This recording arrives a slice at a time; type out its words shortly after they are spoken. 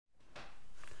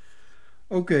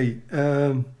Oké,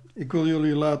 ik wil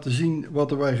jullie laten zien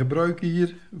wat wij gebruiken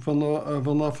hier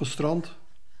vanaf het strand.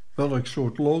 Welk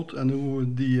soort lood en hoe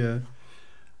we die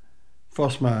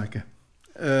vastmaken.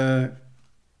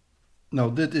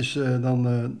 Nou, dit is dan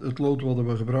het lood wat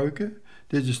we gebruiken.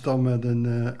 Dit is dan met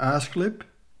een aasklip.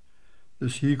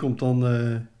 Dus hier komt dan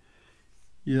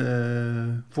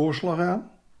je voorslag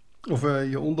aan. Of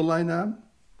je onderlijn aan.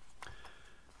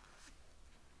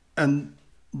 En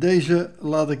deze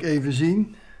laat ik even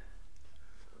zien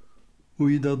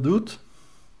hoe je dat doet.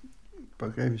 Ik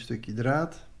pak even een stukje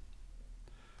draad.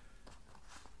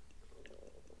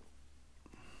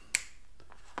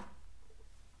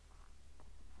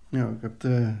 Nou, ik heb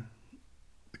de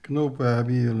knopen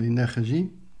hebben jullie net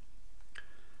gezien.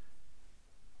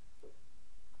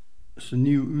 Dat is een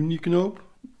nieuw unieknoop.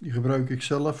 Die gebruik ik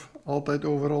zelf altijd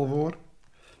overal voor.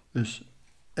 Dus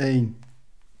 1,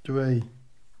 2,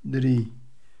 3,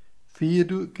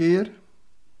 4 keer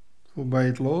voorbij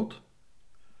het lood.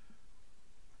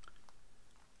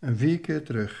 En 4 keer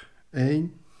terug.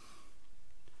 1,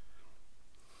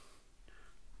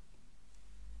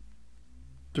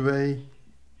 2,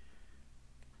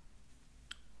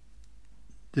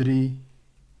 3,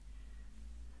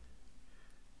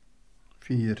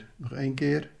 4. Nog 1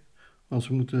 keer. Want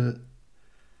ze moeten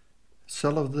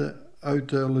hetzelfde uit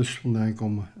de lus vandaan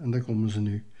komen. En daar komen ze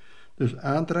nu. Dus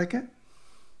aantrekken.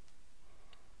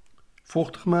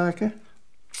 Vochtig maken.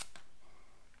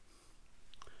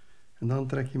 En dan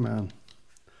trek je hem aan.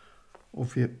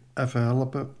 Of je even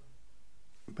helpen.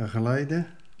 Begeleiden.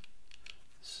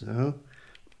 Zo.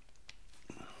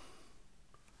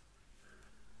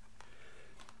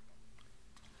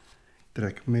 Ik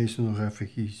trek meestal nog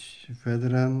even iets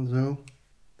verder aan. Zo.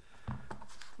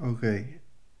 Oké.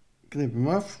 Knip hem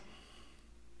af.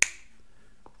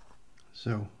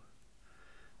 Zo.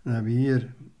 Dan heb je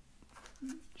hier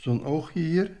zo'n oogje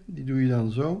hier. Die doe je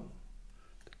dan zo.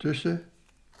 Ertussen.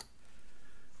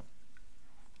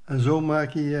 En zo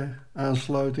maak je je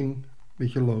aansluiting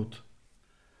met je lood.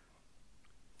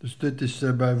 Dus dit is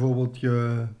bijvoorbeeld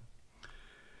je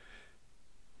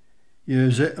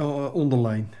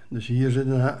onderlijn. Dus hier zit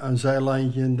een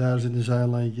zijlijntje en daar zit een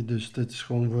zijlijntje. Dus dit is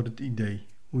gewoon voor het idee.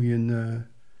 Hoe je een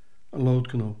lood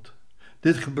knoopt.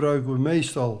 Dit gebruiken we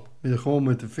meestal gewoon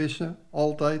met de vissen.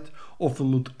 Altijd. Of het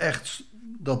moet echt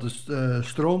dat het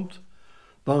stroomt.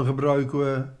 Dan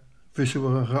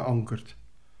vissen we geankerd.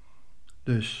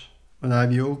 Dus, maar dan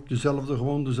heb je ook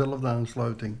gewoon dezelfde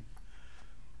aansluiting.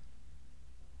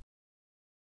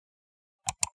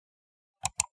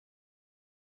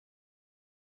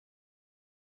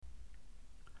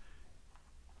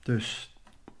 Dus,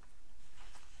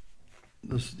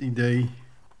 dat is het idee.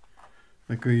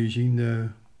 Dan kun je zien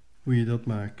hoe je dat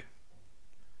maakt.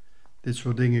 Dit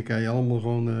soort dingen kan je allemaal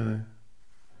gewoon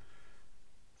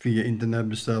via internet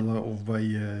bestellen of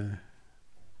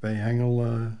bij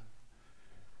Hengel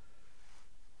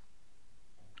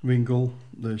winkel.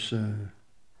 Dus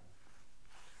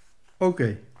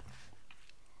oké.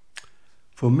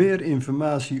 Voor meer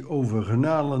informatie over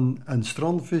garnalen en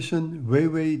strandvissen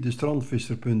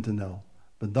www.destrandvisser.nl.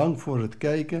 Bedankt voor het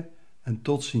kijken en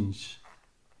tot ziens.